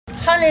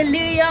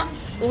Hallelujah!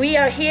 We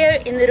are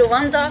here in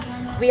Rwanda.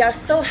 We are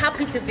so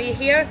happy to be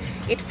here.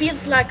 It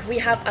feels like we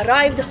have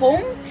arrived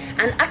home,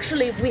 and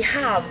actually we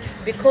have,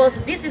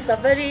 because this is a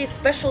very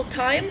special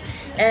time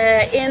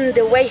in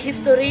the Way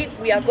history.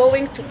 We are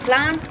going to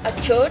plant a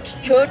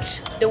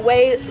church, the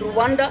Way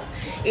Rwanda.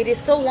 It is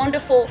so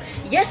wonderful.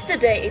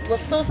 Yesterday it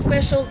was so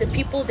special. The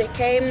people, they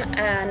came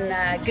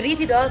and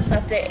greeted us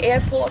at the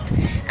airport,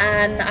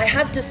 and I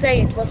have to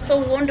say it was so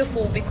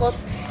wonderful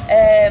because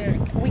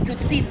we could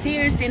see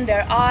tears in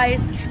their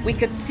eyes. We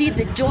could see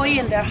the joy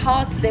in their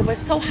hearts. They were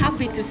so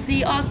happy to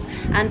see us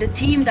and the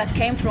team that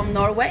came from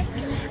Norway.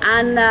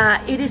 And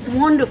it is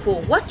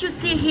wonderful. What you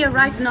see here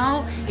right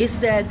now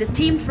is the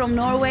team from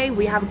Norway.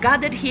 We have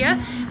gathered here,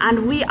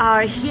 and we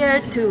are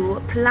here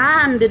to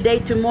plan the day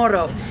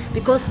tomorrow,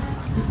 because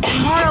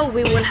tomorrow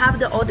we will have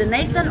the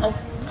ordination of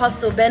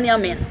Pastor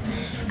Benjamin.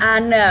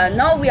 And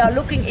now we are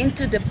looking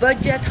into the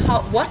budget,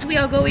 what we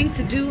are going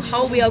to do,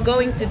 how we are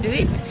going to do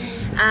it.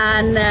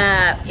 And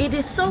it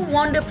is so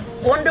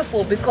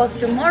wonderful because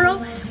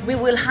tomorrow we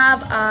will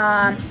have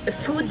a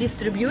food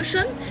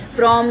distribution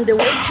from the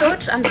Way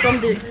Church and from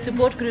the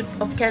Supportgroup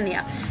of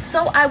Kenya.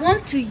 So I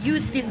want to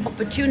use this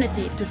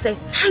opportunity to say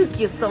thank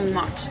you so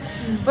much.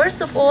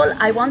 First of all,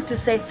 I want to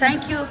say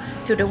thank you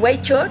to the Way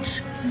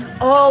Church.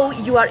 Oh,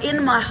 you are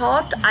in my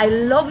heart. I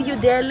love you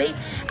dearly.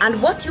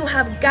 And what you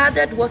have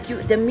gathered,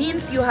 the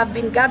means you have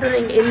been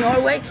gathering in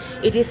Norway,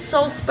 it is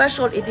so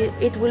special.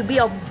 It will be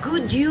of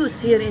good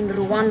use here in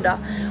Rwanda.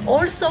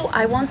 Also,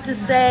 I want to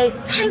say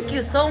thank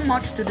you so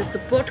much to the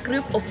Support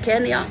Group of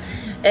Kenya.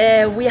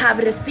 We have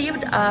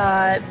received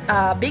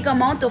a big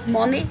amount of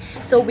money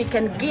so we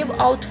can give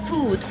out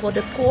food for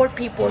the poor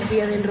people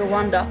here in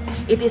Rwanda.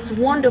 It is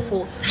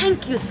wonderful.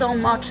 Thank you so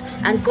much,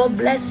 and God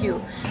bless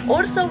you.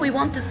 Also, we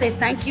want to say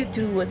thank you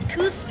to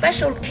two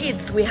special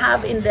kids we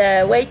have in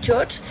the Way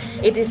Church.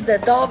 It is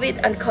David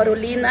and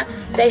Karoline.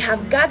 They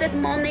have gathered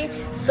money,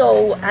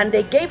 and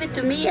they gave it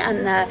to me,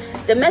 and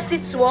the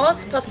message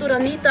was, Pastor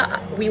Anita,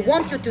 we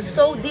want you to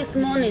sow this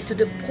money to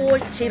the poor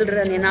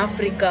children in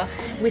Africa.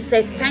 We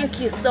say thank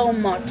you so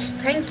much.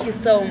 Thank you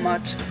so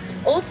much.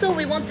 Also,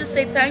 we want to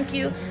say thank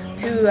you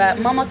to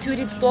Mama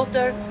Turid's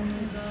daughter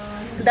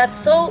that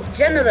so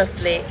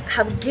generously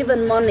have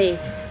given money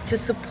to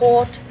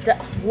support the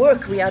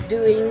work we are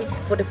doing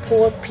for the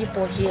poor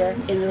people here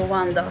in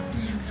Rwanda.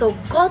 So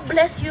God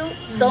bless you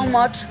so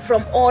much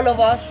from all of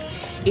us.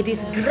 It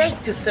is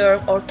great to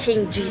serve our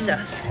King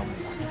Jesus.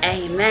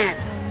 Amen.